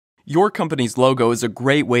Your company's logo is a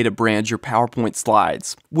great way to brand your PowerPoint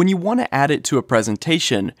slides. When you want to add it to a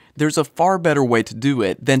presentation, there's a far better way to do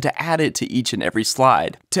it than to add it to each and every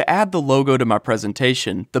slide. To add the logo to my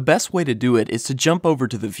presentation, the best way to do it is to jump over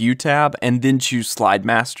to the View tab and then choose Slide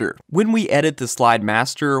Master. When we edit the Slide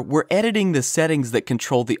Master, we're editing the settings that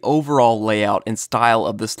control the overall layout and style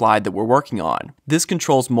of the slide that we're working on. This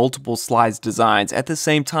controls multiple slides designs at the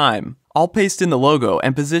same time. I'll paste in the logo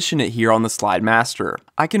and position it here on the Slide Master.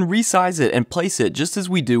 I can resize it and place it just as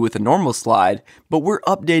we do with a normal slide, but we're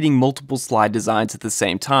updating multiple slide designs at the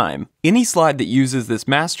same time. Any slide that uses this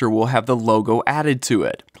master will have the logo added to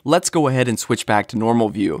it. Let's go ahead and switch back to normal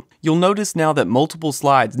view. You'll notice now that multiple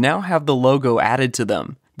slides now have the logo added to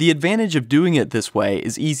them. The advantage of doing it this way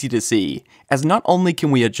is easy to see, as not only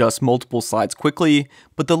can we adjust multiple slides quickly,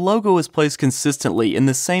 but the logo is placed consistently in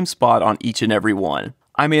the same spot on each and every one.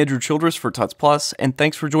 I'm Andrew Childress for Tuts Plus, and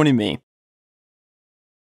thanks for joining me.